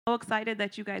So excited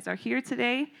that you guys are here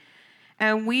today.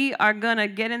 And we are going to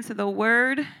get into the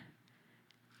word,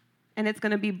 and it's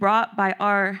going to be brought by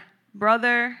our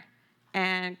brother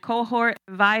and cohort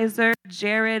advisor,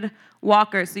 Jared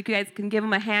Walker. So you guys can give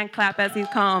him a hand clap as he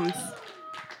comes.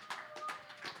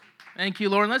 Thank you,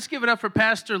 Lauren. Let's give it up for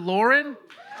Pastor Lauren.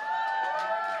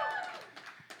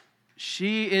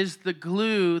 She is the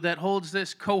glue that holds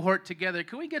this cohort together.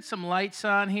 Can we get some lights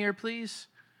on here, please?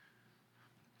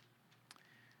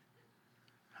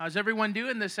 How's everyone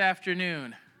doing this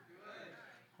afternoon?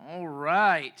 Good. All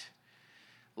right.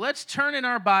 Let's turn in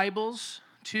our Bibles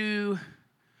to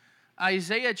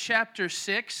Isaiah chapter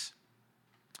 6.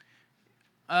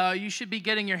 You should be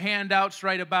getting your handouts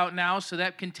right about now, so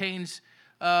that contains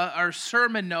our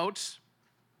sermon notes.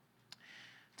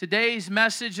 Today's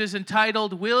message is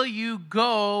entitled, Will You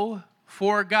Go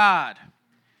for God?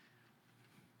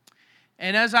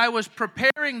 And as I was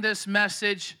preparing this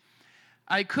message,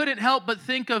 I couldn't help but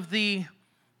think of the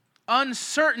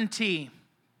uncertainty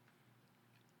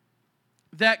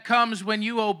that comes when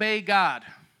you obey God.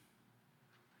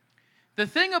 The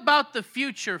thing about the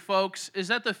future, folks, is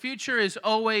that the future is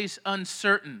always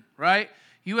uncertain, right?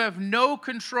 You have no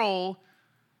control.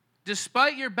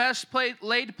 Despite your best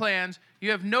laid plans,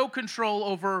 you have no control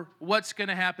over what's going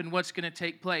to happen, what's going to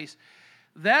take place.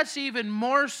 That's even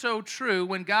more so true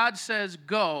when God says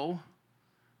go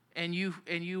and you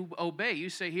obey. You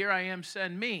say, "Here I am,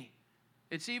 send me."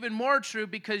 It's even more true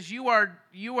because you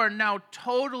are now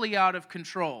totally out of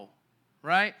control,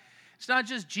 right? It's not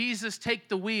just Jesus, take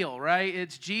the wheel, right?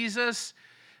 It's Jesus,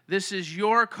 this is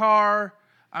your car.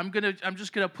 I'm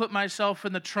just gonna put myself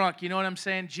in the trunk. You know what I'm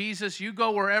saying? Jesus, you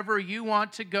go wherever you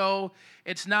want to go.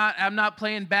 I'm not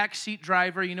playing backseat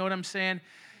driver. You know what I'm saying?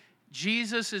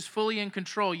 Jesus is fully in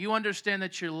control. You understand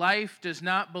that your life does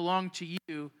not belong to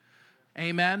you.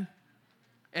 Amen.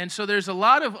 And so there's a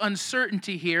lot of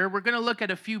uncertainty here. We're going to look at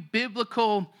a few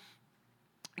biblical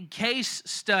case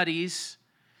studies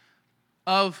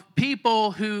of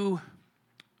people who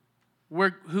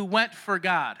went for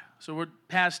God. So we're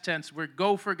past tense. We're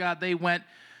go for God. They went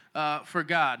for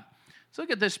God. Let's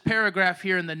look at this paragraph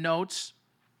here in the notes.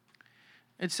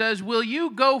 It says, will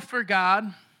you go for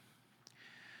God?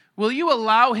 Will you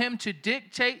allow Him to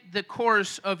dictate the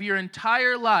course of your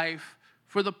entire life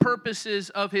for the purposes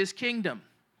of His kingdom?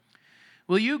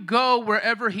 Will you go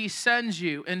wherever He sends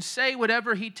you and say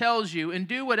whatever He tells you and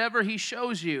do whatever He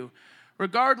shows you,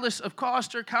 regardless of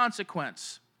cost or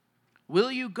consequence?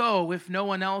 Will you go if no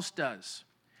one else does?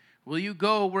 Will you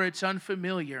go where it's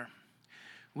unfamiliar?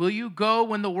 Will you go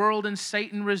when the world and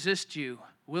Satan resist you?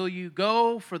 Will you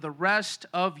go for the rest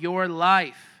of your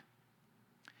life?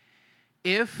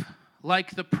 If,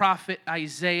 like the prophet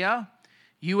Isaiah,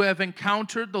 you have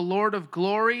encountered the Lord of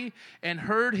glory and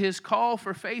heard His call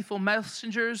for faithful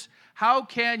messengers, how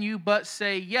can you but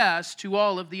say yes to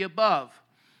all of the above?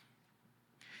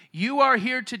 You are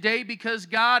here today because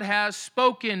God has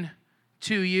spoken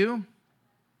to you.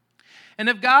 And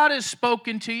if God has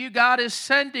spoken to you, God is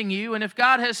sending you. And if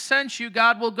God has sent you,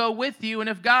 God will go with you. And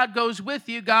if God goes with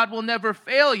you, God will never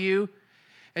fail you.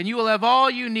 And you will have all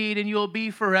you need, and you will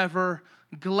be forever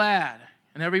glad.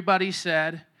 And everybody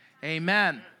said,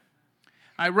 amen.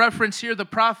 I reference here the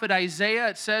prophet Isaiah.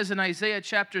 It says in Isaiah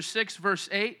chapter 6, verse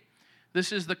 8,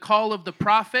 this is the call of the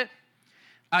prophet.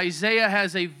 Isaiah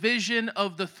has a vision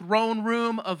of the throne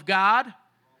room of God.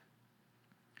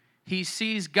 He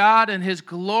sees God and His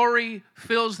glory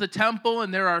fills the temple,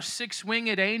 and there are 6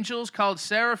 winged angels called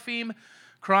seraphim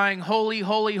crying, holy,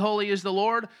 holy, holy is the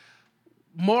Lord.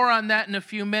 More on that in a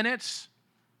few minutes.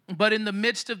 But in the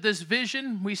midst of this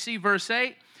vision, we see verse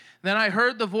 8, then I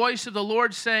heard the voice of the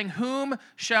Lord saying, whom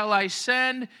shall I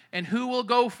send, and who will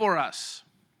go for us?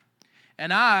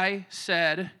 And I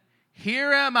said,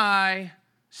 here am I,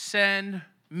 send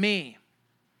me.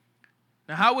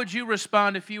 Now, how would you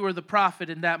respond if you were the prophet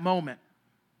in that moment?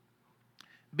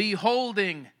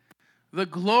 Beholding the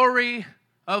glory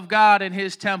of God in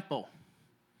His temple.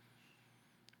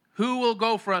 Who will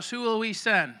go for us? Who will we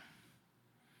send?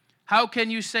 How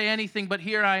can you say anything but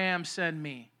here I am, send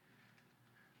me?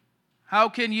 How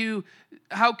can you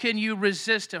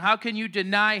resist Him? How can you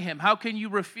deny Him? How can you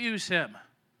refuse Him?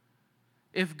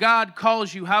 If God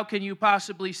calls you, how can you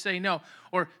possibly say no?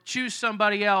 Or choose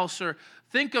somebody else, or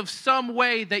think of some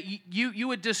way that you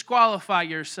would disqualify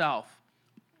yourself.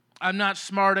 I'm not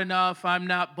smart enough. I'm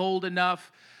not bold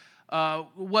enough.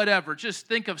 Whatever. Just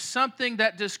think of something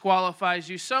that disqualifies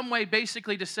you. Some way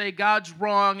basically to say God's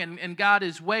wrong and God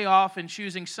is way off in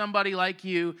choosing somebody like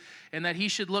you and that He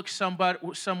should look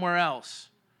somewhere else.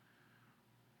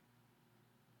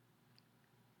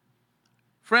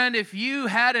 Friend, if you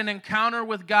had an encounter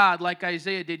with God like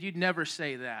Isaiah did, you'd never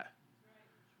say that.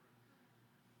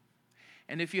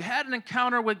 And if you had an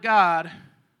encounter with God,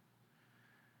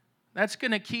 that's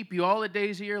going to keep you all the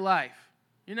days of your life.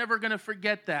 You're never going to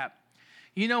forget that.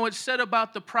 You know, it's said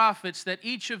about the prophets that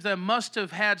each of them must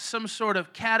have had some sort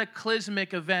of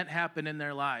cataclysmic event happen in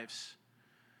their lives.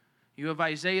 You have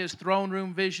Isaiah's throne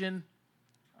room vision,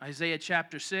 Isaiah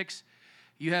chapter 6.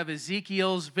 You have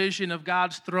Ezekiel's vision of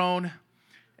God's throne,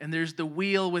 and there's the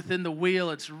wheel within the wheel.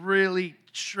 It's really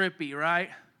trippy, right?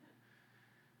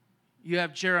 You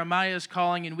have Jeremiah's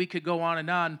calling, and we could go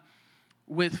on,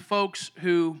 with folks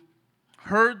who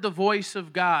heard the voice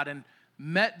of God and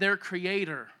met their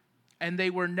Creator, and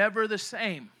they were never the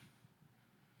same.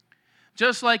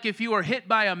 Just like if you were hit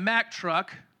by a Mack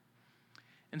truck,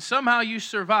 and somehow you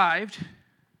survived,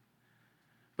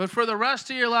 but for the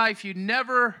rest of your life, you'd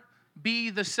never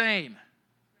be the same.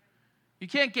 You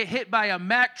can't get hit by a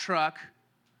Mack truck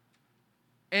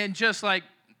and just like,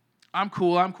 I'm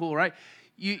cool, right?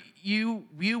 You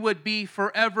would be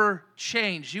forever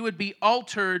changed. You would be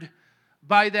altered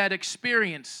by that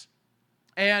experience.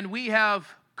 And we have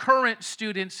current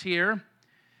students here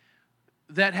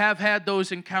that have had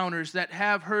those encounters, that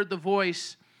have heard the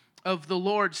voice of the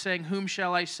Lord saying, "Whom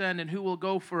shall I send and who will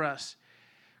go for us?"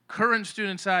 Current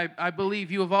students, I believe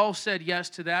you have all said yes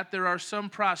to that. There are some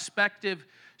prospective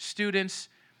students.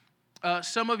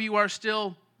 Some of you are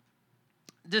still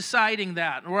deciding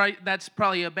that, or that's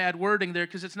probably a bad wording there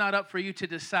because it's not up for you to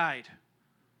decide.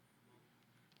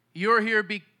 You're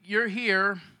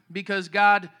here because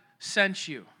God sent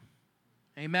you.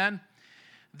 Amen?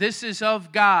 This is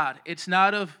of God. It's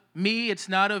not of me. It's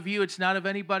not of you. It's not of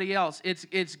anybody else.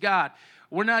 It's God.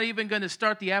 We're not even going to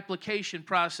start the application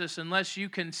process unless you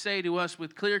can say to us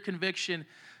with clear conviction,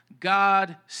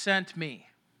 God sent me.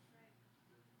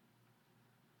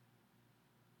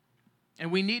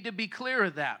 And we need to be clear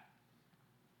of that.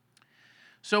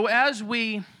 So as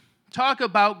we talk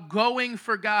about going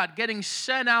for God, getting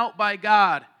sent out by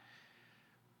God,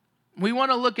 we want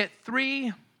to look at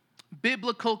 3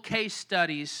 biblical case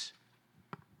studies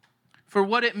for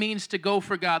what it means to go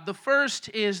for God. The first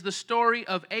is the story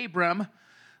of Abram,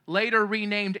 later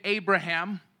renamed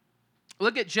Abraham.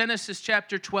 Look at Genesis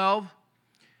chapter 12,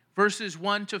 verses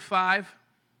 1 to 5.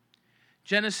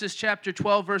 Genesis chapter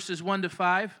 12, verses 1 to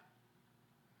 5.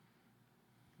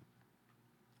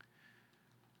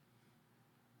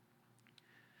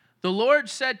 The Lord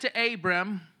said to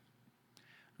Abram,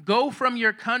 "Go from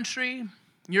your country,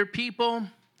 your people,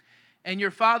 and your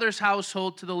father's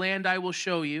household to the land I will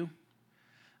show you.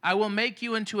 I will make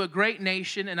you into a great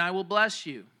nation, and I will bless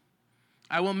you.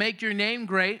 I will make your name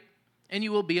great, and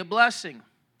you will be a blessing.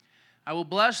 I will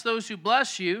bless those who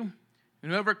bless you,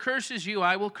 and whoever curses you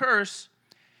I will curse,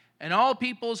 and all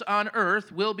peoples on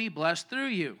earth will be blessed through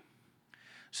you."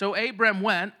 So Abram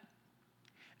went,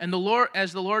 and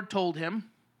as the Lord told him,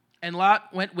 and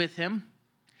Lot went with him.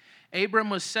 Abram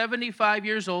was 75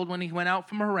 years old when he went out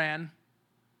from Haran.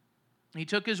 He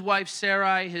took his wife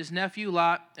Sarai, his nephew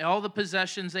Lot, all the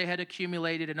possessions they had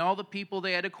accumulated, and all the people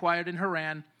they had acquired in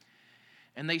Haran,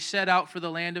 and they set out for the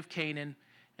land of Canaan,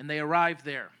 and they arrived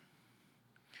there.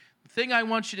 The thing I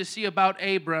want you to see about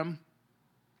Abram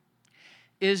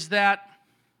is that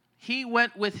he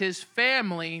went with his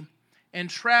family and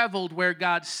traveled where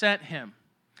God sent him.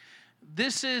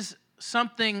 This is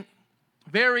something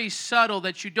very subtle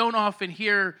that you don't often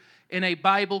hear in a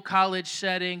Bible college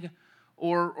setting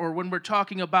or when we're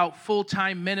talking about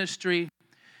full-time ministry.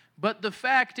 But the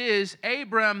fact is,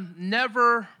 Abram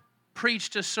never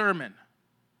preached a sermon.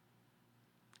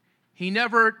 He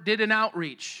never did an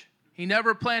outreach. He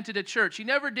never planted a church. He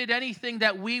never did anything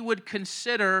that we would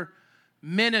consider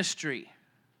ministry.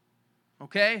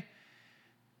 Okay?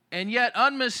 And yet,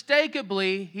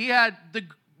 unmistakably, he had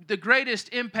the greatest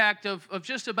impact of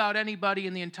just about anybody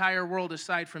in the entire world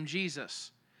aside from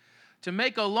Jesus. To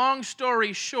make a long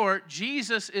story short,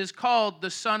 Jesus is called the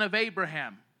son of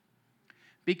Abraham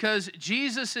because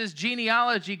Jesus'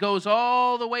 genealogy goes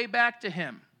all the way back to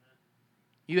him.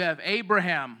 You have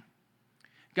Abraham.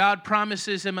 God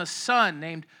promises him a son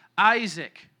named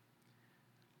Isaac.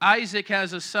 Isaac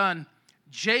has a son,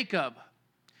 Jacob.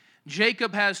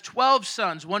 Jacob has 12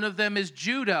 sons. One of them is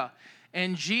Judah.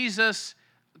 And Jesus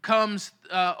comes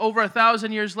over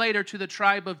 1,000 years later to the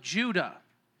tribe of Judah.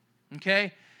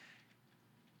 Okay?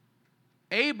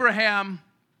 Abraham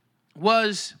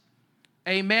was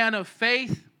a man of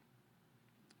faith,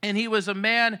 and he was a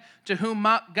man to whom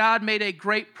God made a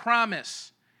great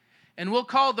promise. And we'll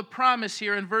call the promise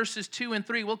here in verses 2 and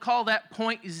 3, we'll call that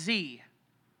point Z.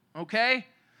 Okay?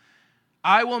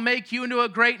 I will make you into a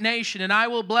great nation, and I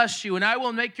will bless you, and I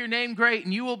will make your name great,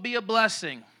 and you will be a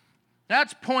blessing.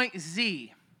 That's point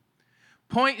Z.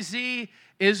 Point Z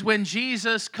is when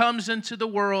Jesus comes into the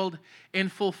world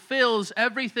and fulfills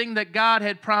everything that God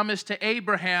had promised to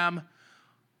Abraham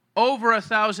over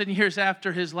 1,000 years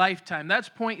after his lifetime. That's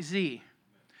point Z.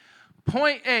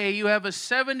 Point A, you have a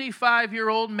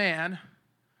 75-year-old man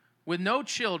with no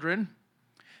children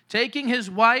taking his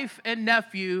wife and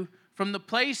nephew from the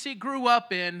place he grew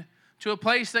up in to a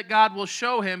place that God will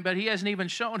show him, but he hasn't even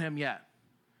shown him yet.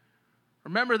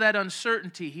 Remember that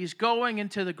uncertainty. He's going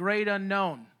into the great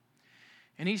unknown.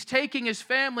 And he's taking his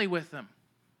family with him.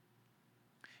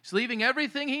 He's leaving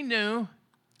everything he knew,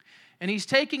 and he's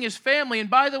taking his family. And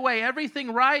by the way,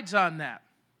 everything rides on that.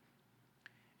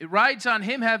 It rides on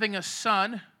him having a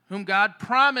son whom God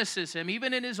promises him.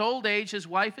 Even in his old age, his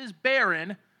wife is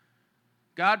barren.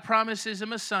 God promises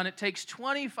him a son. It takes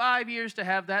 25 years to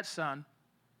have that son.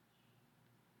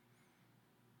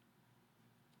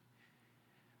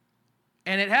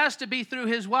 And it has to be through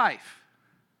his wife.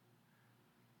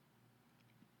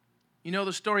 You know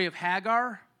the story of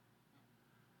Hagar?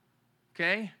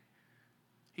 Okay?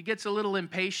 He gets a little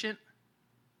impatient.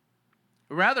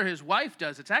 Or rather, his wife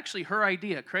does. It's actually her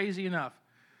idea, crazy enough.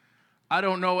 I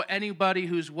don't know anybody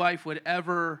whose wife would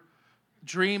ever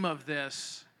dream of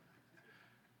this.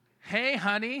 Hey,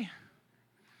 honey,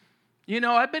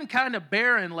 I've been kind of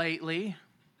barren lately.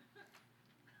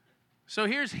 So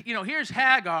here's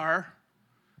Hagar.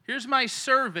 Here's my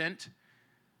servant.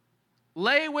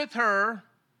 Lay with her,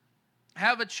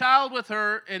 have a child with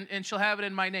her, and she'll have it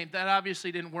in my name. That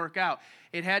obviously didn't work out.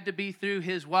 It had to be through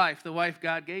his wife, the wife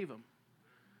God gave him.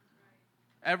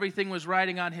 Everything was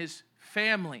riding on his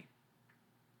family.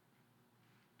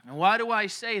 And why do I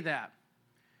say that?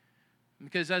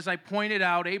 Because as I pointed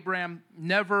out, Abraham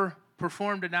never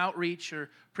performed an outreach or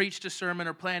preached a sermon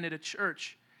or planted a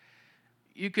church.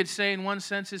 You could say in one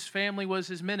sense his family was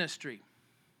his ministry.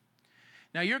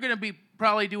 Now you're going to be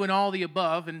probably doing all the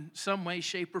above in some way,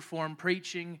 shape, or form,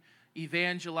 preaching,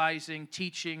 evangelizing,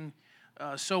 teaching,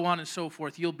 so on and so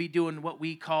forth. You'll be doing what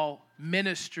we call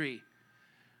ministry.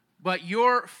 But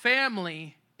your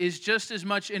family is just as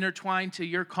much intertwined to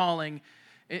your calling.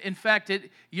 In fact,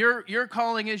 your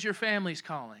calling is your family's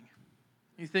calling.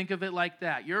 You think of it like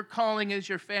that. Your calling is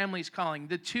your family's calling.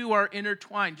 The two are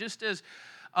intertwined. Just as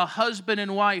a husband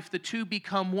and wife, the two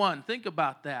become one. Think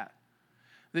about that.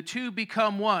 The two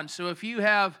become one. So if you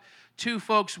have two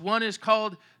folks, one is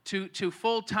called to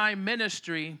full-time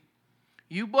ministry,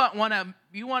 you want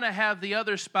to have the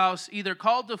other spouse either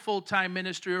called to full-time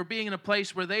ministry or being in a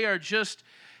place where they are just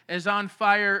as on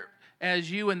fire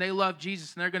as you and they love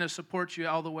Jesus and they're going to support you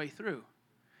all the way through.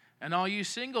 And all you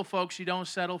single folks, you don't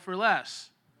settle for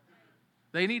less.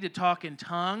 They need to talk in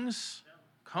tongues.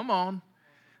 Come on.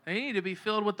 They need to be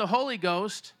filled with the Holy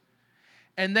Ghost.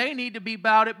 And they need to be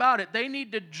about it. They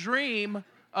need to dream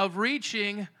of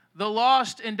reaching the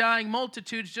lost and dying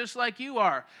multitudes just like you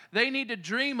are. They need to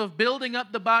dream of building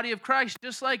up the body of Christ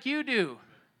just like you do.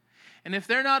 And if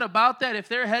they're not about that, if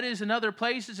their head is in other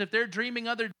places, if they're dreaming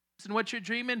other than what you're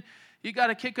dreaming, you got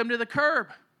to kick them to the curb.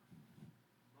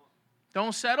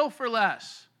 Don't settle for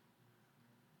less.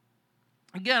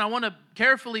 Again, I want to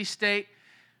carefully state,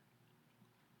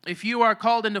 if you are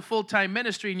called into full-time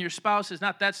ministry and your spouse is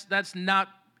not, that's not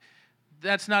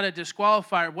a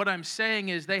disqualifier. What I'm saying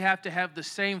is they have to have the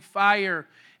same fire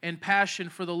and passion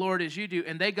for the Lord as you do,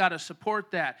 and they got to support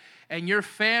that. And your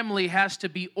family has to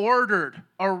be ordered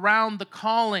around the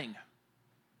calling.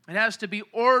 It has to be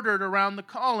ordered around the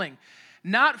calling.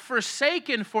 Not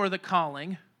forsaken for the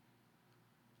calling.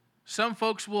 Some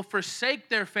folks will forsake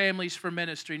their families for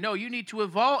ministry. No, you need to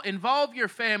involve your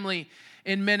family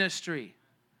in ministry.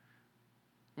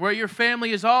 Where your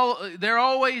family is they're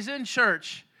always in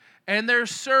church, and they're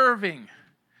serving,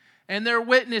 and they're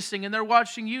witnessing, and they're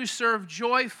watching you serve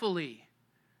joyfully.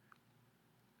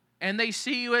 And they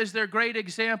see you as their great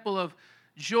example of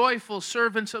joyful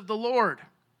servants of the Lord.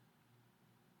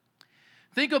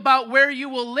 Think about where you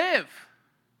will live.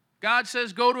 God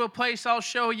says, go to a place I'll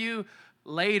show you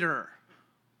later.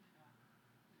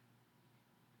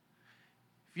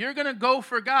 If you're going to go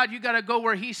for God, you got to go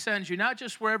where He sends you, not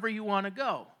just wherever you want to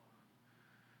go.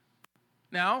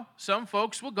 Now, some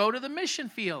folks will go to the mission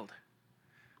field,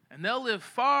 and they'll live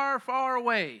far, far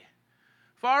away,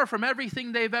 far from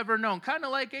everything they've ever known, kind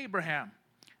of like Abraham.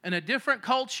 In a different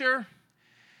culture,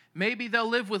 maybe they'll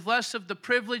live with less of the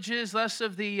privileges, less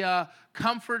of the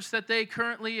comforts that they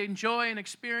currently enjoy and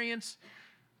experience.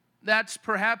 That's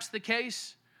perhaps the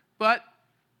case, but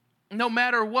no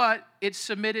matter what, it's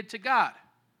submitted to God.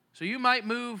 So you might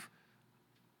move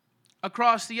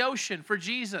across the ocean for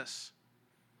Jesus,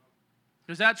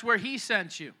 because that's where he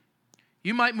sent you.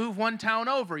 You might move one town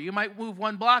over. You might move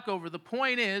one block over. The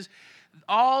point is,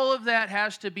 all of that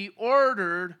has to be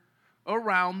ordered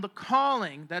around the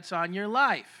calling that's on your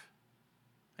life.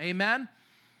 Amen?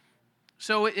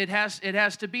 So it has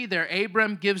to be there.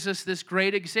 Abram gives us this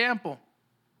great example.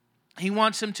 He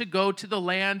wants him to go to the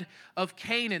land of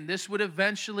Canaan. This would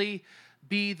eventually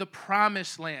be the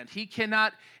promised land. He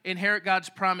cannot inherit God's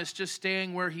promise just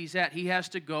staying where he's at. He has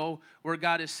to go where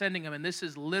God is sending him. And this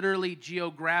is literally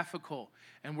geographical.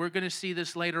 And we're going to see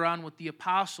this later on with the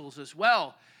apostles as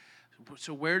well.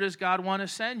 So where does God want to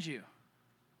send you?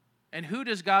 And who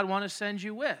does God want to send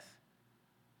you with?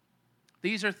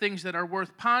 These are things that are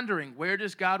worth pondering. Where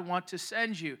does God want to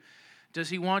send you? Does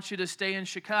he want you to stay in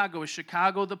Chicago? Is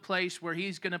Chicago the place where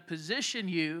he's going to position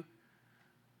you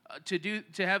to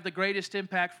have the greatest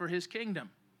impact for his kingdom?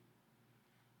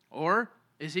 Or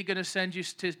is he going to send you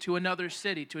to another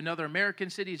city, to another American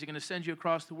city? Is he going to send you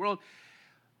across the world?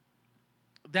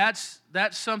 That's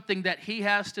something that he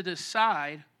has to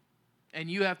decide, and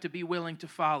you have to be willing to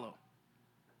follow.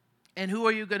 And who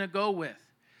are you going to go with?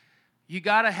 You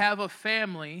got to have a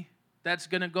family that's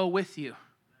going to go with you.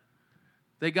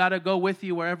 They got to go with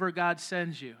you wherever God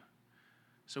sends you.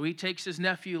 So he takes his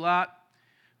nephew Lot.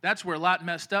 That's where Lot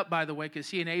messed up, by the way, because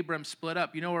he and Abram split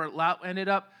up. You know where Lot ended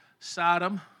up?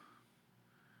 Sodom.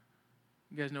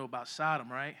 You guys know about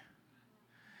Sodom, right?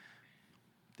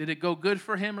 Did it go good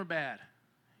for him or bad?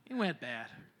 It went bad.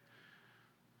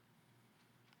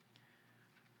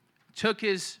 Took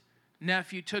his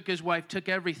nephew, took his wife, took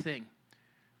everything.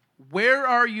 Where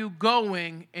are you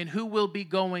going, and who will be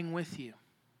going with you?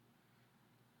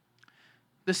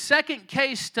 The second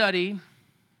case study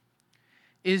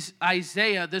is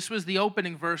Isaiah. This was the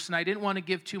opening verse, and I didn't want to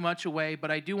give too much away, but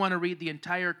I do want to read the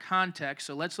entire context.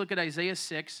 So let's look at Isaiah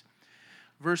 6,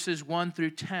 verses 1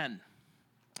 through 10.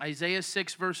 Isaiah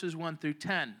 6, verses 1 through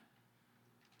 10.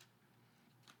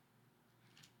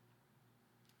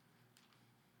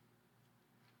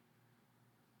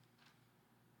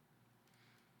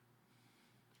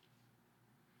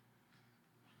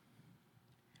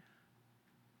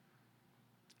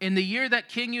 In the year that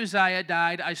King Uzziah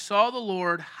died, I saw the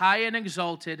Lord high and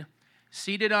exalted,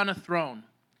 seated on a throne,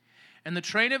 and the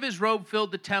train of his robe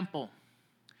filled the temple.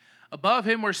 Above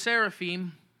him were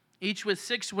seraphim, each with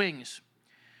 6 wings.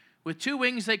 With 2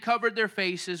 wings they covered their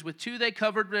faces, with 2 they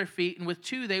covered their feet, and with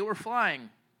 2 they were flying.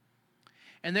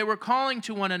 And they were calling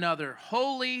to one another,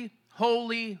 Holy,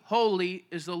 holy, holy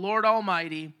is the Lord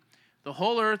Almighty. The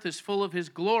whole earth is full of his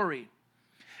glory.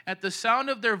 At the sound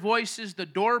of their voices, the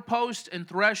doorposts and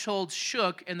thresholds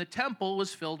shook, and the temple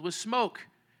was filled with smoke.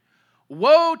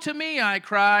 Woe to me, I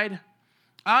cried.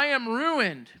 I am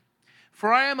ruined,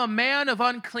 for I am a man of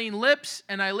unclean lips,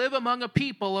 and I live among a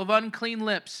people of unclean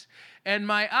lips, and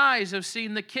my eyes have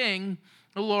seen the King,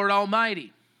 the Lord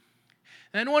Almighty.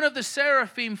 Then one of the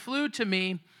seraphim flew to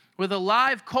me with a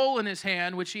live coal in his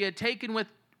hand, which he had taken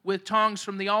with tongs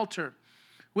from the altar.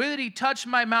 With it he touched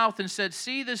my mouth and said,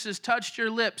 See, this has touched your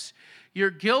lips. Your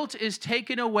guilt is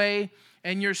taken away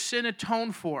and your sin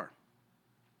atoned for.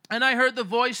 And I heard the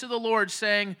voice of the Lord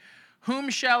saying, Whom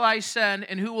shall I send,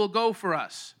 and who will go for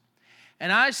us?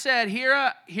 And I said,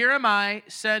 Here am I,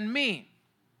 send me.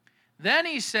 Then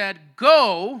he said,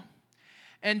 Go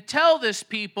and tell this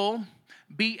people,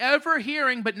 be ever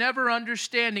hearing but never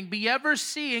understanding. Be ever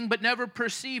seeing but never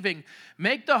perceiving.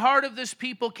 Make the heart of this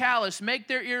people callous. Make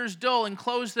their ears dull and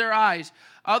close their eyes.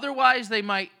 Otherwise they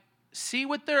might see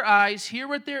with their eyes, hear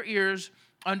with their ears,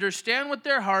 understand with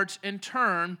their hearts, and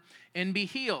turn and be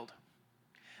healed.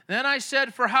 Then I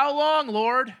said, For how long,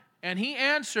 Lord? And he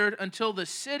answered, Until the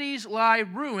cities lie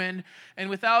ruined and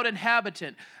without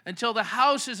inhabitant, until the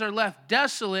houses are left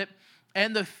desolate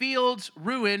and the fields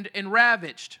ruined and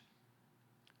ravaged.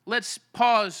 Let's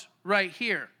pause right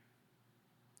here.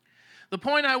 The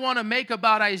point I want to make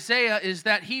about Isaiah is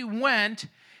that he went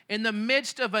in the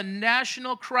midst of a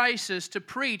national crisis to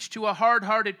preach to a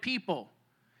hard-hearted people.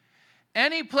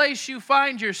 Any place you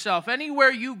find yourself,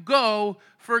 anywhere you go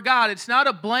for God, it's not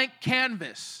a blank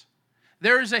canvas.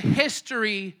 There is a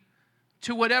history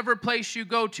to whatever place you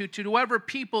go to whatever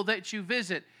people that you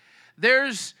visit.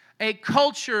 There's a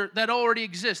culture that already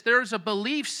exists. There's a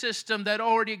belief system that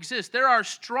already exists. There are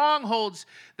strongholds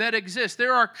that exist.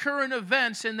 There are current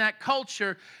events in that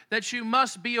culture that you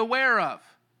must be aware of.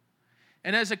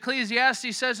 And as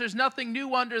Ecclesiastes says, there's nothing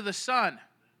new under the sun.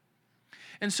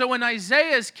 And so in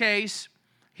Isaiah's case,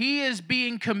 he is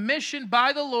being commissioned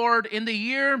by the Lord in the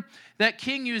year that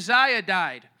King Uzziah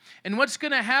died. And what's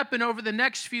going to happen over the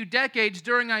next few decades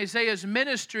during Isaiah's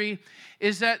ministry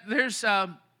is that there's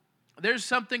there's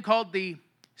something called the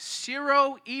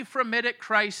Syro-Ephraimitic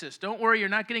crisis. Don't worry, you're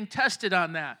not getting tested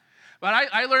on that. But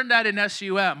I learned that in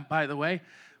SUM, by the way,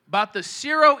 about the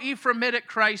Syro-Ephraimitic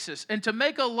crisis. And to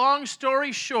make a long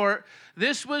story short,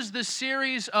 this was the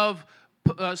series of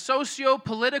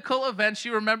socio-political events.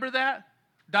 You remember that,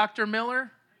 Dr.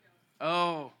 Miller?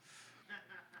 Oh,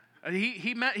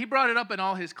 he brought it up in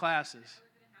all his classes.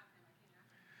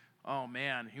 Oh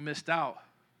man, you missed out.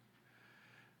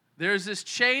 There's this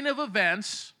chain of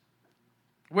events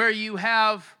where you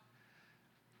have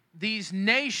these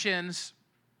nations.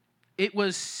 It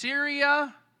was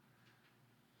Syria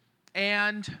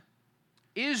and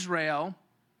Israel,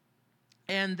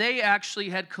 and they actually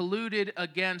had colluded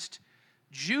against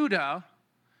Judah,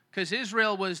 because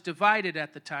Israel was divided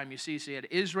at the time, you see. So you had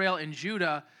Israel and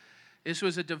Judah. This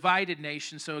was a divided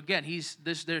nation. So again,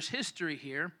 there's history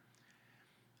here.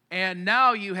 And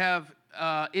now you have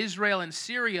Israel and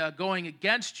Syria going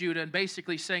against Judah and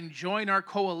basically saying, join our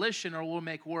coalition or we'll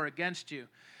make war against you.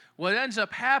 What ends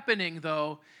up happening,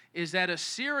 though, is that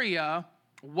Assyria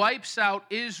wipes out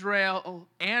Israel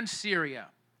and Syria.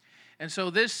 And so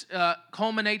this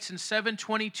culminates in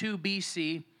 722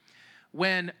 BC,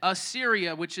 when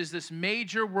Assyria, which is this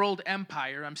major world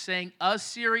empire, I'm saying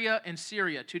Assyria and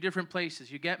Syria, two different places,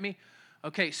 you get me?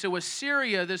 Okay, so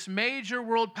Assyria, this major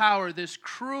world power, this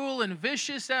cruel and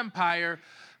vicious empire,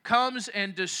 comes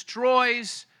and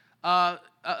destroys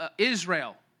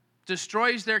Israel,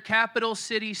 destroys their capital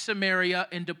city, Samaria,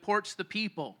 and deports the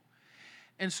people.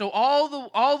 And so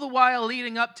all the while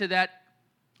leading up to that,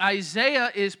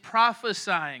 Isaiah is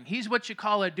prophesying. He's what you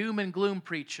call a doom and gloom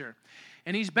preacher.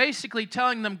 And he's basically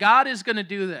telling them, God is going to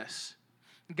do this.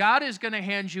 God is going to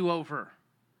hand you over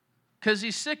because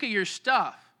he's sick of your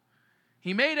stuff.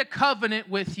 He made a covenant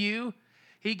with you.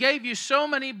 He gave you so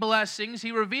many blessings.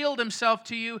 He revealed himself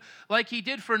to you like he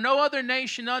did for no other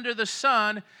nation under the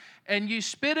sun. And you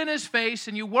spit in his face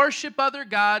and you worship other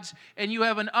gods and you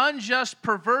have an unjust,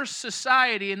 perverse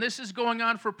society. And this is going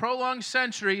on for prolonged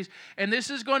centuries. And this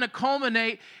is going to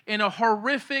culminate in a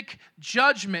horrific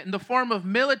judgment in the form of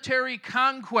military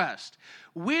conquest.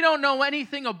 We don't know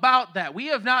anything about that. We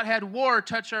have not had war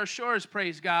touch our shores,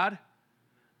 praise God.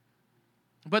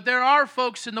 But there are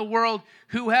folks in the world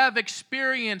who have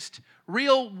experienced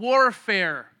real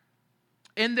warfare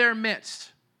in their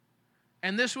midst.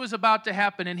 And this was about to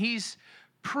happen. And he's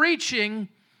preaching,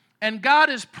 and God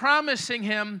is promising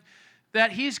him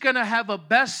that he's going to have a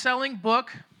best-selling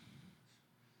book.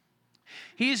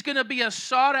 He's going to be a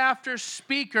sought-after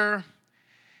speaker,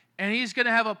 and he's going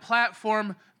to have a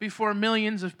platform before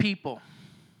millions of people.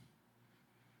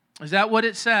 Is that what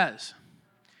it says?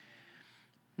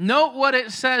 Note what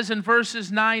it says in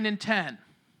verses 9 and 10.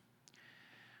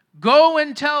 Go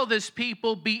and tell this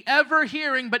people, be ever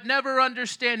hearing but never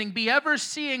understanding, be ever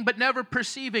seeing but never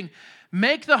perceiving.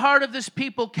 Make the heart of this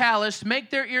people callous,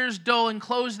 make their ears dull and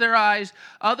close their eyes.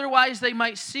 Otherwise they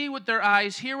might see with their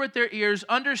eyes, hear with their ears,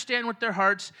 understand with their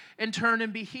hearts, and turn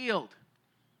and be healed.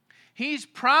 He's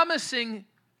promising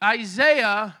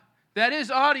Isaiah that his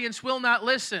audience will not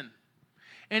listen.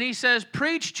 And he says,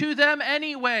 preach to them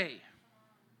anyway.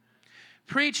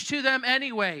 Preach to them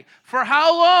anyway. For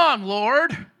how long,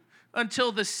 Lord?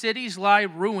 Until the cities lie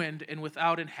ruined and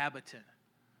without inhabitant.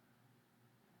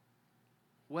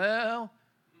 Well,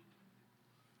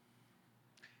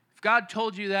 if God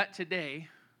told you that today,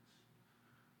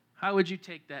 how would you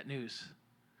take that news?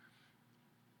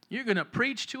 You're going to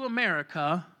preach to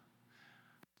America,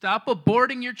 stop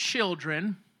aborting your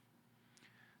children,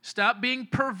 stop being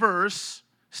perverse,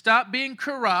 stop being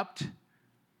corrupt,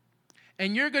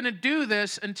 and you're going to do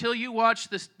this until you watch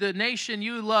the nation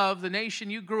you love, the nation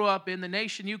you grew up in, the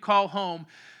nation you call home,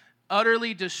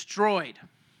 utterly destroyed.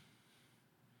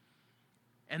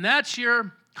 And that's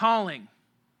your calling.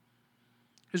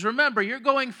 Because remember, you're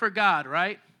going for God,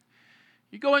 right?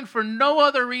 You're going for no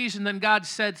other reason than God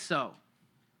said so.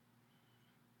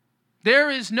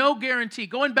 There is no guarantee.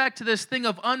 Going back to this thing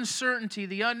of uncertainty,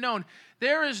 the unknown,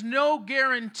 there is no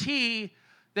guarantee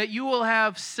that you will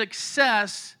have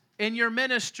success in your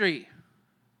ministry.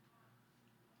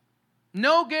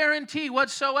 No guarantee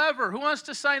whatsoever. Who wants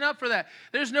to sign up for that?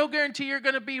 There's no guarantee you're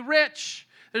going to be rich.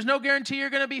 There's no guarantee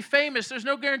you're going to be famous. There's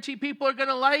no guarantee people are going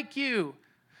to like you.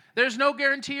 There's no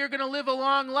guarantee you're going to live a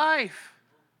long life.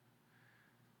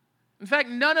 In fact,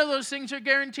 none of those things are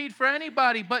guaranteed for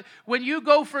anybody. But when you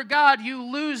go for God, you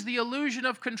lose the illusion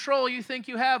of control you think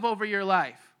you have over your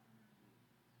life.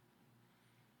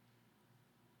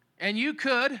 And you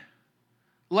could,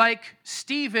 like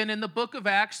Stephen in the book of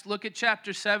Acts, look at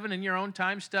chapter 7 in your own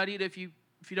time, study it if you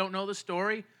don't know the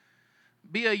story.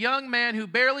 be a young man who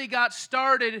barely got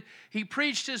started. He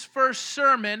preached his first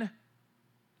sermon,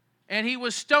 and he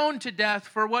was stoned to death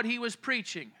for what he was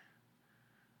preaching.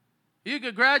 You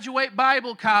could graduate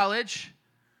Bible college,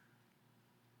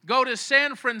 go to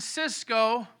San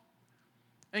Francisco,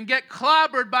 and get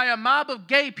clobbered by a mob of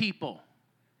gay people.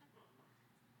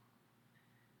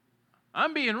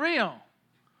 I'm being real.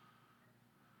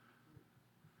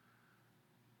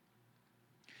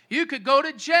 You could go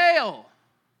to jail.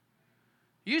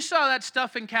 You saw that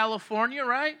stuff in California,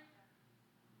 right?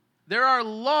 There are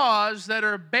laws that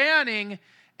are banning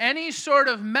any sort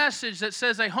of message that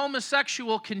says a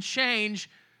homosexual can change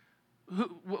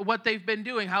what they've been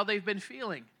doing, how they've been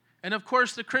feeling. And of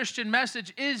course, the Christian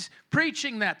message is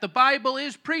preaching that. The Bible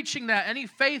is preaching that. Any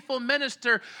faithful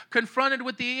minister confronted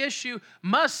with the issue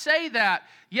must say that.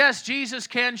 Yes, Jesus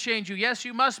can change you. Yes,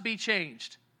 you must be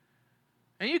changed.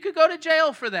 And you could go to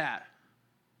jail for that.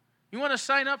 You want to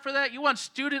sign up for that? You want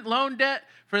student loan debt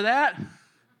for that?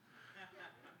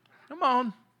 Come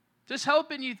on. Just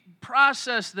helping you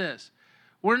process this.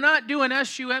 We're not doing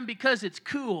SUM because it's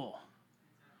cool.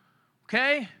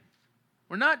 Okay?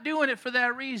 We're not doing it for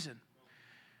that reason.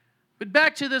 But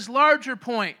back to this larger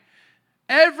point.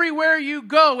 Everywhere you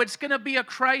go, it's going to be a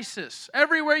crisis.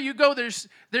 Everywhere you go, there's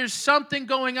something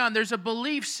going on. There's a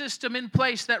belief system in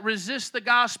place that resists the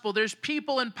gospel. There's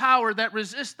people in power that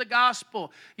resist the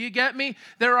gospel. You get me?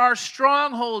 There are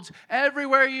strongholds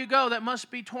everywhere you go that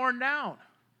must be torn down.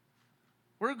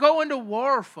 We're going to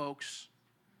war, folks.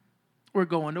 We're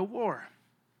going to war.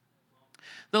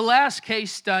 The last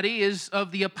case study is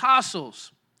of the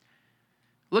apostles.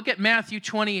 Look at Matthew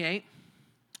 28,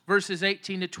 verses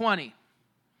 18 to 20.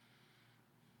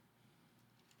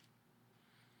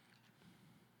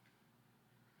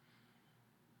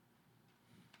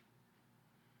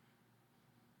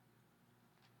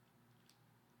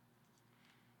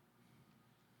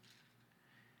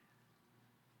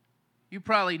 You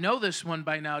probably know this one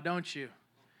by now, don't you?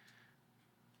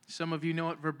 Some of you know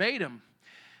it verbatim.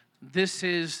 This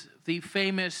is the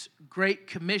famous Great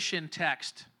Commission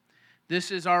text. This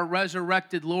is our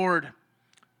resurrected Lord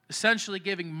essentially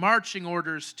giving marching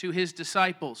orders to his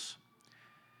disciples.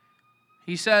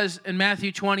 He says in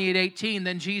Matthew 28:18,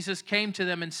 "Then Jesus came to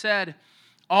them and said,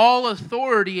 'All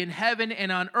authority in heaven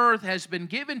and on earth has been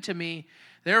given to me.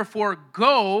 Therefore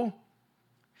go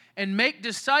and make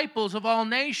disciples of all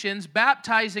nations,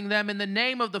 baptizing them in the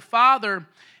name of the Father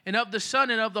and of the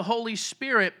Son and of the Holy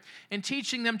Spirit, and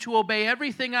teaching them to obey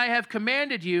everything I have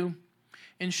commanded you.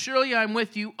 And surely I'm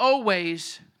with you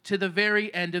always to the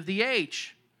very end of the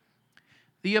age.'"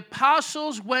 The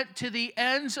apostles went to the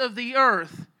ends of the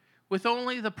earth with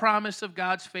only the promise of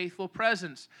God's faithful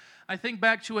presence. I think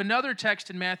back to another text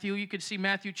in Matthew. You could see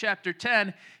Matthew chapter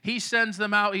 10. He sends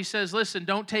them out. He says, listen,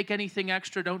 don't take anything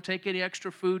extra. Don't take any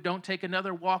extra food. Don't take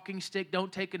another walking stick.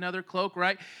 Don't take another cloak,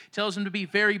 right? Tells them to be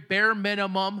very bare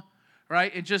minimum,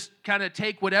 right? And just kind of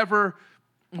take whatever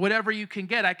you can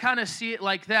get. I kind of see it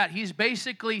like that. He's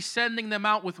basically sending them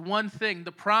out with one thing,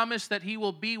 the promise that he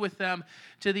will be with them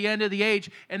to the end of the age.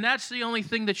 And that's the only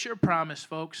thing that you're promised,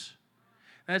 folks.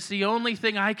 That's the only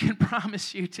thing I can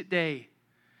promise you today,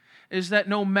 is that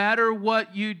no matter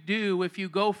what you do, if you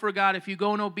go for God, if you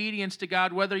go in obedience to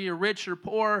God, whether you're rich or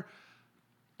poor,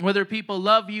 whether people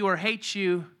love you or hate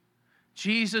you,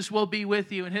 Jesus will be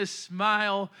with you and his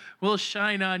smile will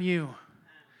shine on you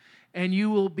and you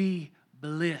will be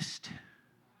blessed.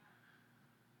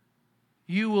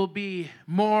 You will be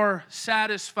more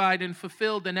satisfied and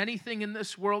fulfilled than anything in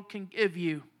this world can give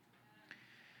you.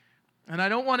 And I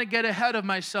don't want to get ahead of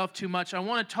myself too much. I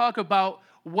want to talk about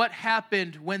what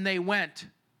happened when they went.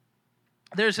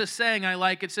 There's a saying I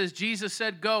like. It says, Jesus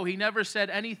said go. He never said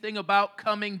anything about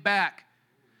coming back.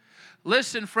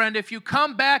 Listen, friend, if you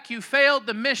come back, you failed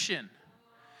the mission.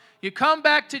 You come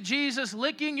back to Jesus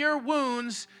licking your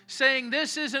wounds, saying,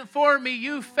 this isn't for me,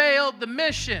 you failed the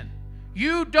mission.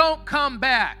 You don't come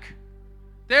back.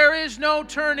 There is no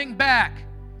turning back.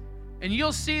 And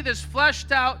you'll see this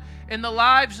fleshed out in the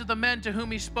lives of the men to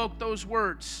whom he spoke those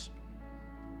words.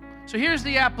 So here's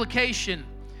the application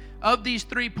of these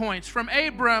 3 points. From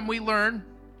Abram, we learn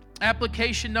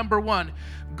application number 1.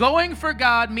 Going for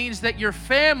God means that your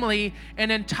family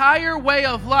and entire way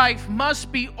of life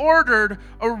must be ordered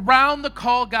around the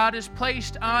call God has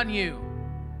placed on you.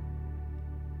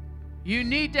 You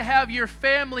need to have your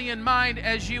family in mind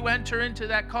as you enter into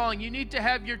that calling. You need to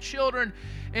have your children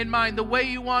in mind, the way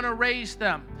you want to raise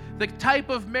them, the type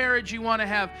of marriage you want to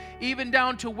have, even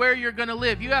down to where you're going to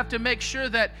live. You have to make sure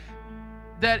that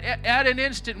at an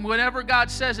instant, whenever God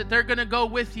says it, they're going to go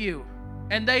with you.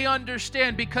 And they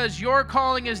understand, because your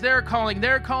calling is their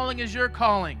calling is your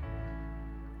calling.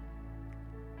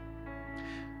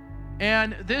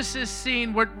 And this is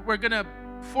seen, we're going to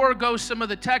forego some of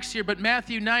the text here, but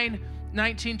Matthew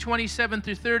 9:19, 27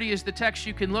 through 30 is the text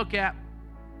you can look at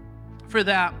for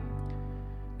that.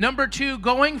 Number 2,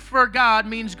 going for God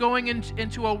means going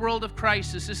into a world of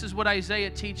crisis. This is what Isaiah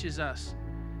teaches us.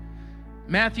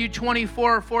 Matthew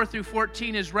 24, 4 through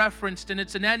 14 is referenced, and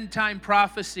it's an end-time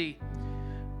prophecy.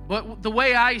 But the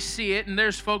way I see it, and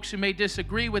there's folks who may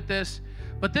disagree with this,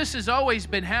 but this has always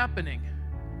been happening.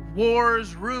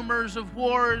 Wars, rumors of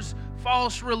wars,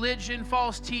 false religion,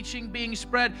 false teaching being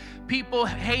spread, people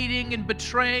hating and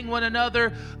betraying one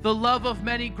another, the love of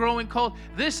many growing cold.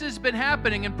 This has been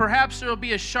happening, and perhaps there will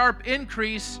be a sharp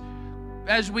increase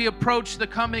as we approach the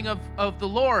coming of the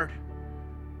Lord.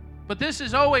 But this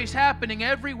is always happening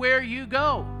everywhere you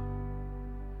go.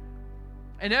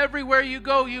 And everywhere you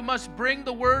go, you must bring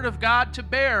the word of God to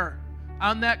bear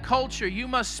on that culture. You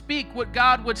must speak what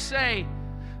God would say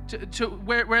to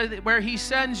where He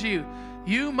sends you.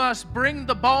 You must bring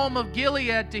the balm of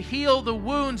Gilead to heal the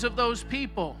wounds of those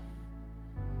people.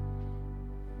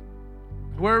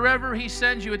 Wherever He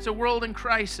sends you, it's a world in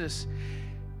crisis.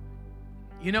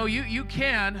 You know, you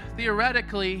can,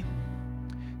 theoretically,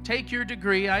 take your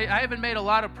degree. I haven't made a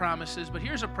lot of promises, but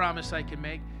here's a promise I can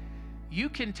make. You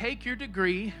can take your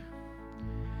degree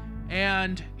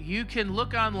and you can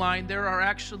look online. There are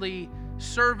actually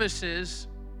services,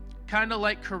 kind of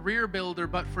like Career Builder,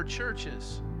 but for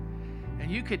churches.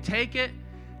 And you could take it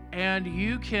and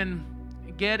you can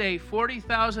get a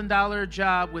 $40,000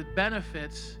 job with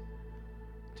benefits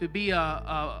to be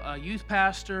a youth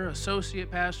pastor,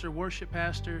 associate pastor, worship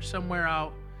pastor, somewhere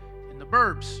out in the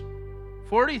burbs.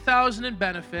 $40,000 in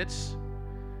benefits.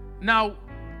 Now,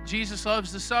 Jesus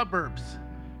loves the suburbs.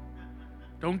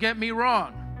 Don't get me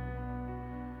wrong.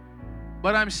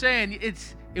 But I'm saying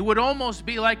it would almost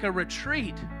be like a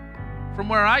retreat from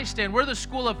where I stand. We're the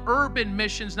school of urban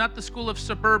missions, not the school of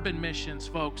suburban missions,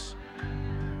 folks.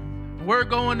 We're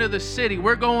going to the city.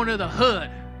 We're going to the hood.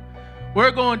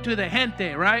 We're going to the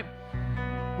gente, right?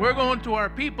 We're going to our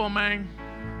people, man.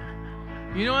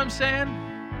 You know what I'm saying?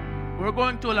 We're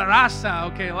going to La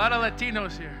Raza. Okay, a lot of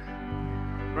Latinos here,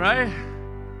 right?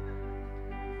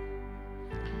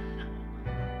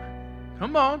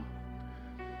 Come on.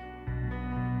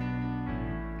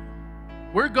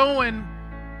 We're going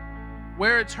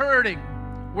where it's hurting.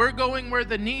 We're going where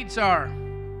the needs are.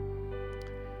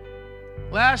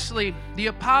 Lastly, the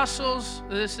apostles,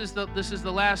 this is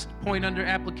the last point under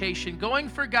application. Going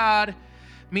for God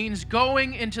means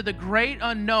going into the great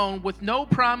unknown with no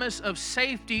promise of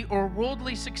safety or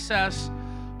worldly success,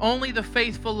 only the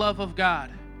faithful love of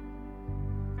God.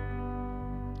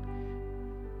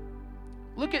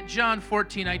 Look at John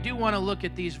 14. I do want to look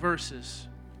at these verses.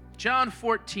 John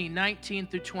 14, 19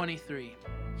 through 23.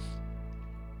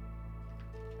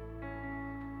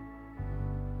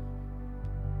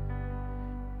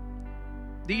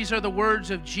 These are the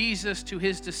words of Jesus to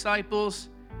His disciples.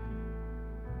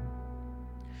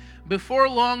 Before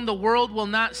long, the world will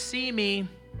not see me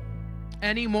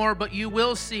anymore, but you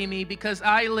will see me. Because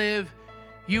I live,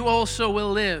 you also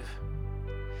will live.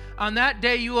 On that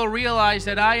day, you will realize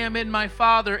that I am in my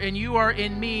Father, and you are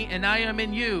in me, and I am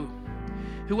in you.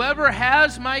 Whoever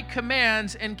has my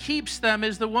commands and keeps them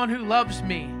is the one who loves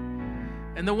me.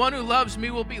 And the one who loves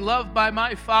me will be loved by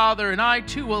my Father, and I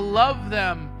too will love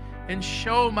them and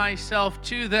show myself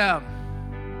to them.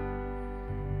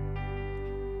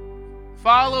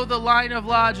 Follow the line of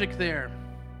logic there.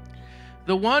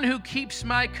 The one who keeps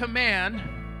my command,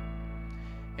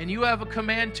 and you have a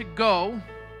command to go,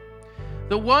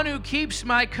 the one who keeps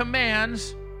my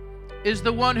commands is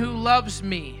the one who loves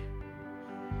me.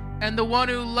 And the one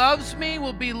who loves me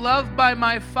will be loved by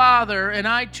my Father, and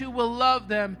I too will love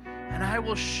them, and I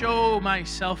will show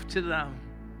myself to them.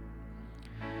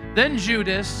 Then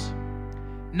Judas,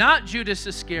 not Judas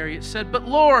Iscariot, said, "But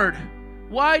Lord,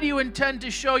 why do you intend to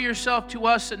show yourself to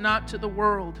us and not to the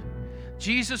world?"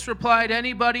 Jesus replied,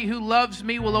 "Anybody who loves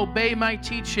me will obey my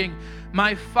teaching.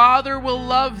 My Father will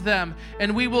love them,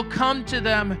 and we will come to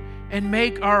them and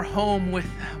make our home with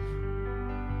them."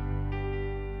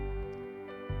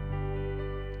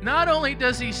 Not only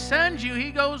does He send you,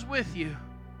 He goes with you.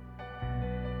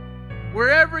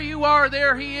 Wherever you are,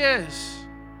 there He is.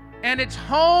 And it's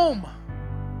home.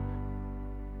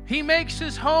 He makes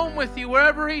His home with you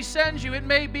wherever He sends you. It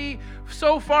may be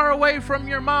so far away from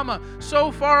your mama,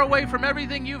 so far away from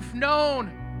everything you've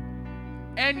known,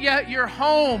 and yet you're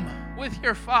home with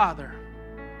your Father.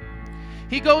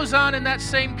 He goes on in that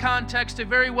same context, a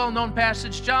very well-known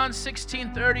passage, John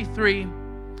 16:33.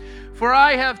 "For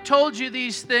I have told you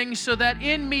these things so that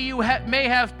in me you may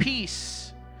have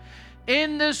peace.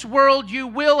 In this world you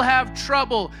will have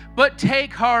trouble, but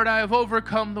take heart, I have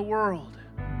overcome the world.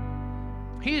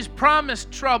 He's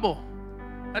promised trouble.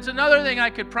 That's another thing I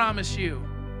could promise you.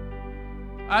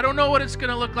 I don't know what it's going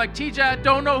to look like. TJ, I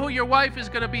don't know who your wife is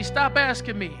going to be. Stop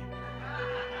asking me.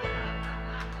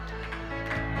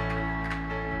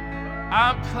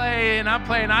 I'm playing.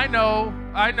 I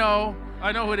know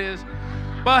who it is.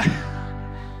 But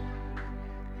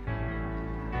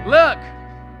look,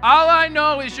 all I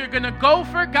know is you're going to go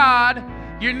for God.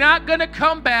 You're not going to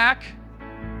come back,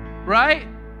 right?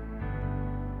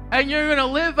 And you're going to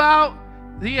live out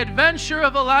the adventure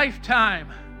of a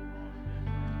lifetime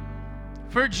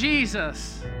for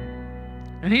Jesus.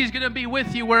 And He's going to be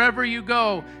with you wherever you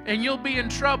go. And you'll be in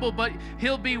trouble, but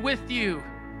He'll be with you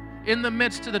in the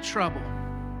midst of the trouble.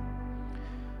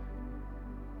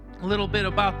 A little bit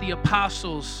about the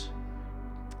apostles.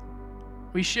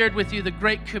 We shared with you the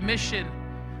Great Commission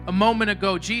a moment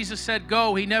ago. Jesus said,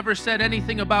 go. He never said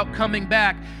anything about coming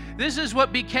back. This is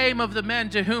what became of the men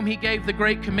to whom He gave the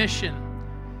Great Commission.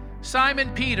 Simon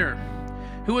Peter,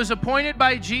 who was appointed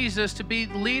by Jesus to be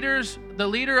the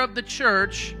leader of the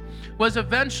church, was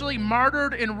eventually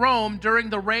martyred in Rome during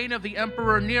the reign of the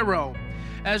Emperor Nero.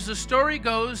 As the story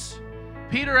goes,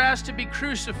 Peter asked to be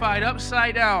crucified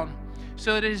upside down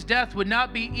so that his death would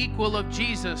not be equal of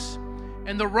Jesus,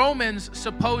 and the Romans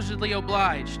supposedly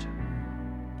obliged.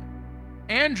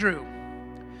 Andrew,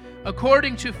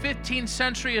 according to 15th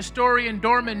century historian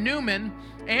Dorman Newman,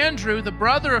 Andrew, the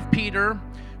brother of Peter,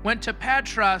 went to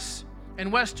Patras in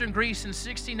western Greece in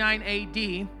 69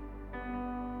 AD.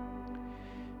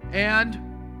 And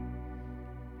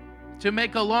to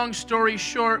make a long story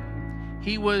short,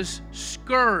 he was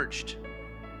scourged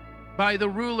by the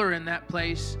ruler in that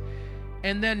place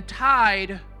and then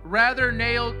tied rather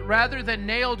than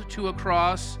nailed to a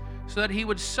cross so that he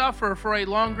would suffer for a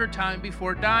longer time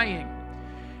before dying.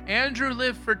 Andrew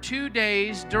lived for 2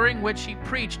 days, during which he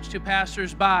preached to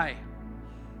passers-by.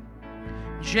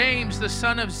 James, the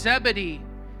son of Zebedee,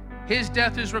 his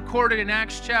death is recorded in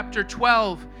Acts chapter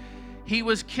 12. He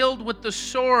was killed with the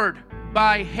sword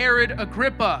by Herod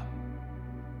Agrippa.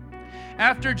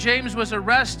 After James was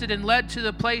arrested and led to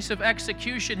the place of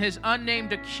execution, his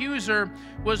unnamed accuser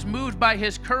was moved by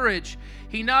his courage.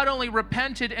 He not only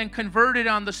repented and converted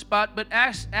on the spot, but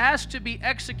asked to be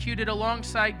executed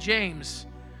alongside James.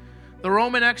 The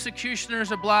Roman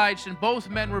executioners obliged, and both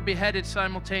men were beheaded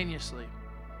simultaneously.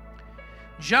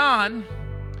 John,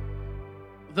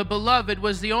 the beloved,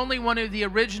 was the only one of the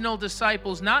original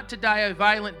disciples not to die a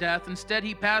violent death. Instead,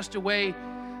 he passed away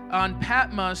on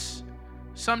Patmos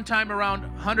sometime around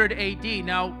 100 AD.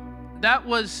 Now, that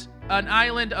was an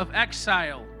island of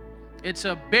exile. It's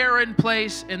a barren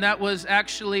place, and that was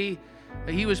actually,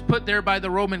 he was put there by the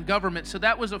Roman government. So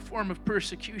that was a form of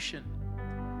persecution.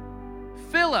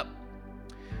 Philip,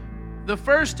 the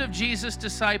first of Jesus'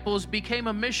 disciples, became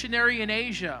a missionary in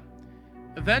Asia.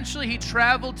 Eventually, he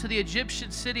traveled to the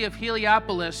Egyptian city of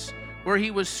Heliopolis, where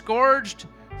he was scourged,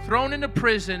 thrown into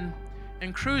prison,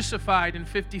 and crucified in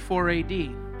 54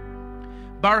 AD.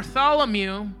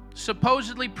 Bartholomew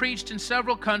supposedly preached in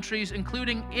several countries,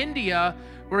 including India,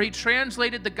 where he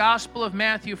translated the Gospel of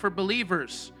Matthew for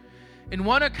believers. In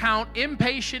one account,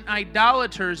 impatient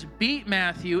idolaters beat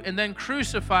Matthew and then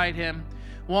crucified him,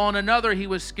 while in another he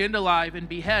was skinned alive and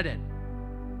beheaded.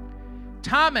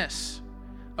 Thomas,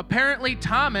 apparently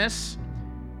Thomas,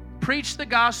 preached the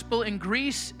gospel in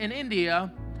Greece and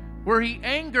India, where he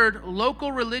angered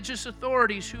local religious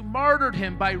authorities who martyred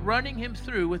him by running him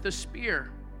through with a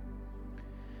spear.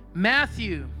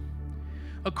 Matthew,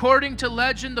 according to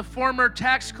legend, the former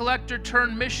tax collector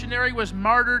turned missionary, was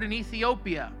martyred in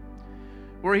Ethiopia,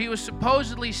 where he was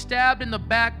supposedly stabbed in the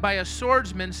back by a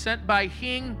swordsman sent by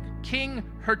King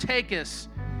Hyrtacus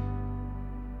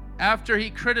after he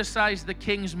criticized the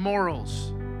king's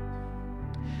morals.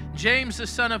 James, the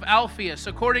son of Alphaeus,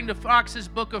 according to Fox's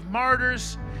Book of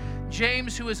Martyrs,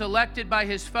 James, who was elected by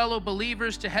his fellow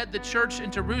believers to head the church in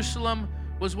Jerusalem,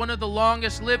 was one of the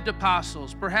longest-lived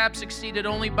apostles, perhaps exceeded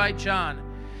only by John.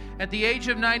 At the age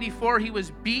of 94, he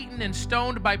was beaten and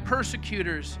stoned by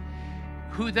persecutors,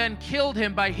 who then killed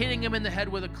him by hitting him in the head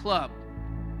with a club.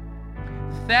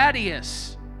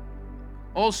 Thaddeus,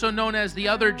 also known as the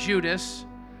other Judas,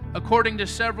 according to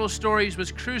several stories,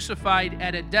 was crucified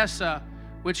at Edessa,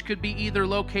 which could be either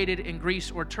located in Greece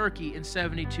or Turkey, in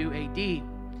 72 AD.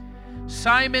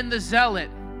 Simon the Zealot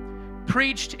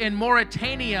preached in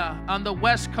Mauritania on the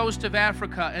west coast of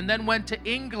Africa and then went to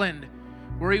England,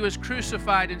 where he was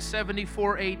crucified in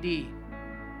 74 AD.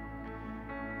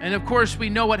 And of course, we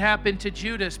know what happened to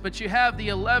Judas, but you have the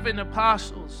 11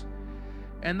 apostles.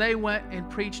 and they went and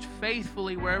preached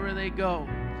faithfully wherever they go.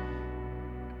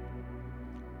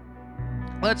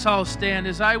 Let's all stand.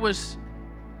 As I was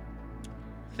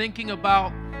thinking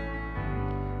about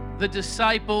the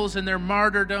disciples and their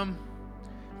martyrdom,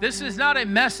 this is not a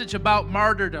message about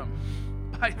martyrdom,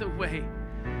 by the way.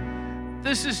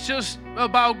 This is just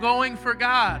about going for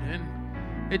God. And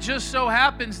it just so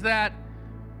happens that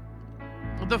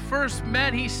the first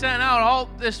men he sent out, all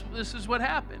this is what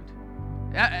happened.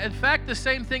 In fact, the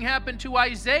same thing happened to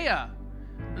Isaiah,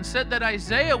 and said that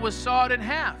Isaiah was sawed in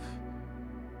half.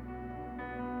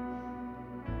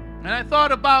 And I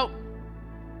thought about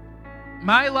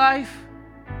my life,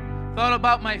 thought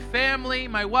about my family,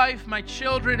 my wife, my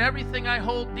children, everything I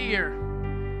hold dear.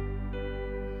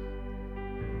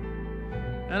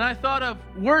 And I thought of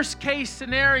worst case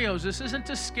scenarios. This isn't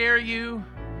to scare you,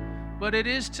 but it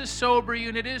is to sober you,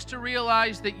 and it is to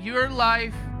realize that your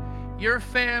life, your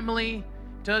family,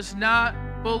 does not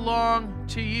belong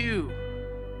to you.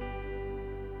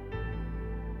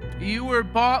 You were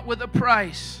bought with a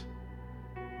price.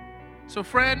 So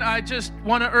friend, I just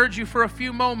want to urge you for a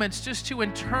few moments just to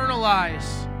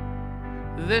internalize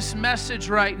this message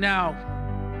right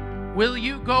now. Will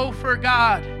you go for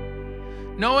God,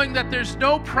 knowing that there's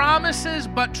no promises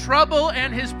but trouble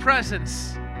and His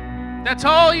presence? That's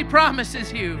all He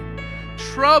promises you.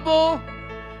 Trouble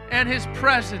and His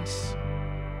presence.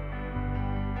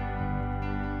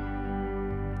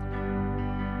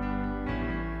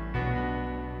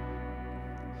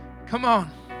 Come on.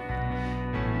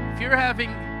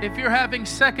 If you're having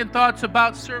second thoughts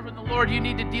about serving the Lord, you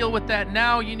need to deal with that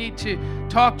now. You need to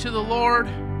talk to the Lord.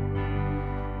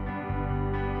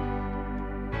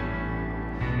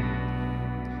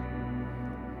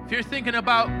 If you're thinking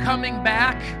about coming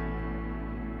back,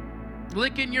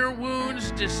 licking your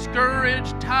wounds,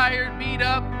 discouraged, tired, beat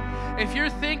up, if you're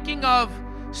thinking of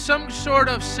some sort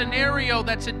of scenario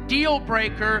that's a deal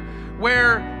breaker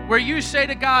where you say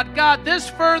to God, God, this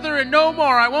further and no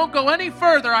more. I won't go any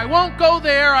further. I won't go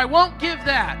there. I won't give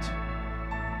that.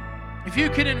 If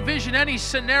you can envision any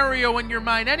scenario in your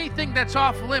mind, anything that's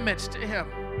off limits to Him,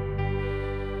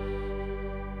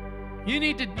 you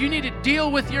need to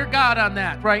deal with your God on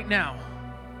that right now.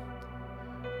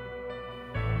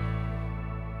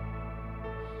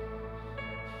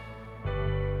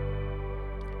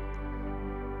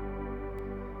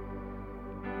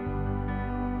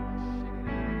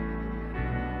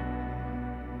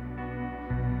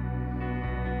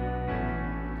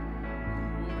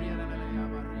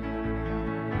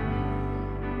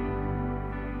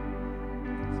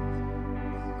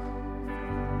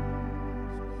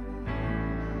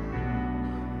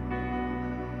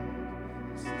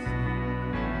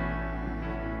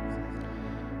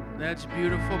 That's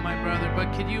beautiful, my brother.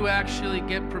 But could you actually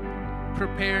get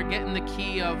prepared, get in the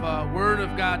key of Word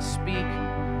of God speak?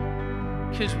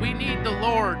 Because we need the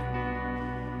Lord.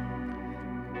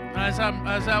 As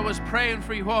I was praying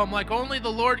for you all, I'm like, only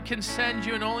the Lord can send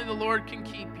you and only the Lord can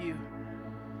keep you.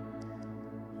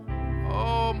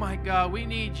 Oh my God, we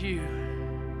need you.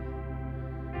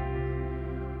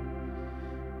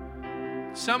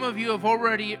 Some of you have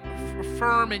already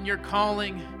firm in your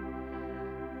calling,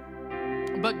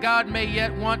 but God may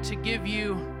yet want to give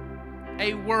you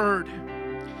a word.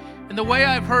 And the way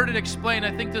I've heard it explained,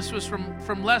 I think this was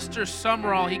from Lester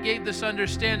Sumrall. He gave this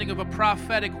understanding of a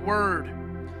prophetic word.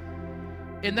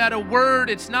 In that a word,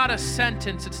 it's not a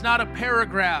sentence, it's not a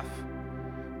paragraph,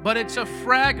 but it's a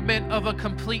fragment of a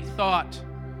complete thought.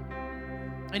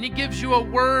 And He gives you a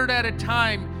word at a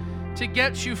time to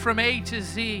get you from A to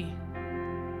Z,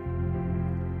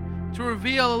 to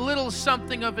reveal a little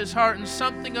something of His heart and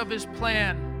something of His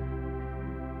plan.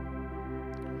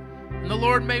 And the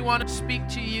Lord may want to speak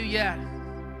to you yet.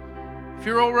 If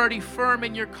you're already firm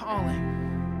in your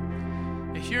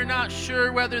calling, if you're not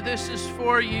sure whether this is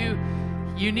for you,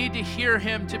 you need to hear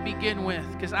Him to begin with,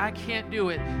 because I can't do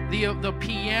it. The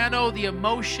piano, the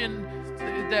emotion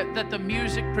that the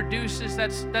music produces,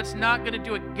 that's not going to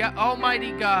do it.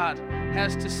 Almighty God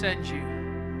has to send you.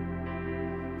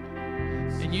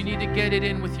 And you need to get it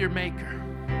in with your Maker.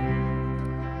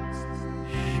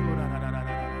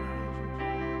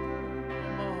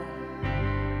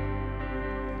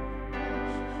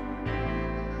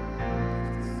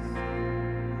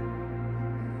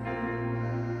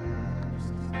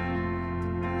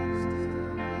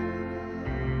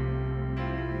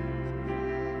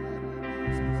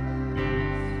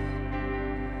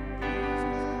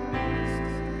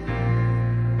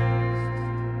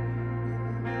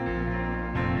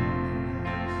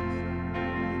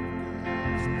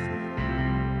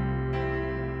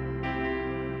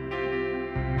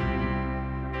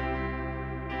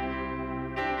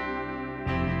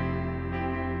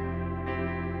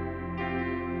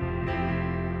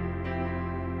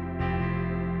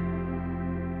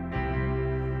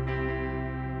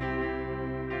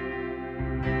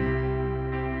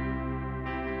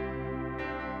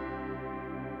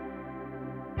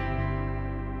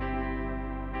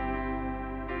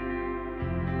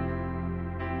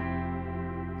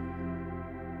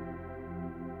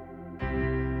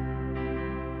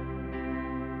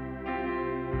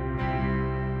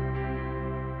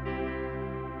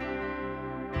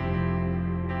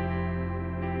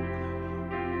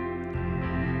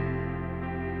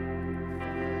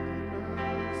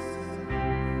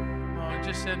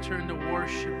 enter into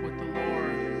worship with the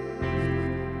Lord.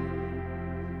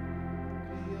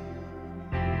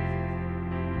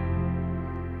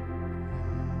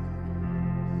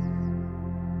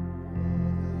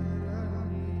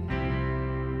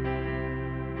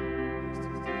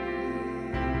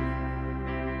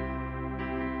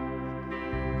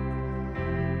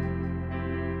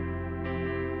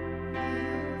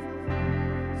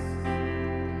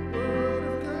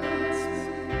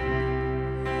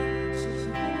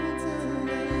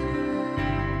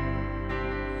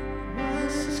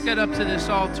 Get up to this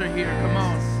altar here. Come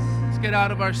on. Let's get out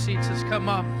of our seats. Let's come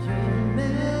up.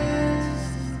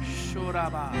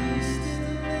 Shoraba.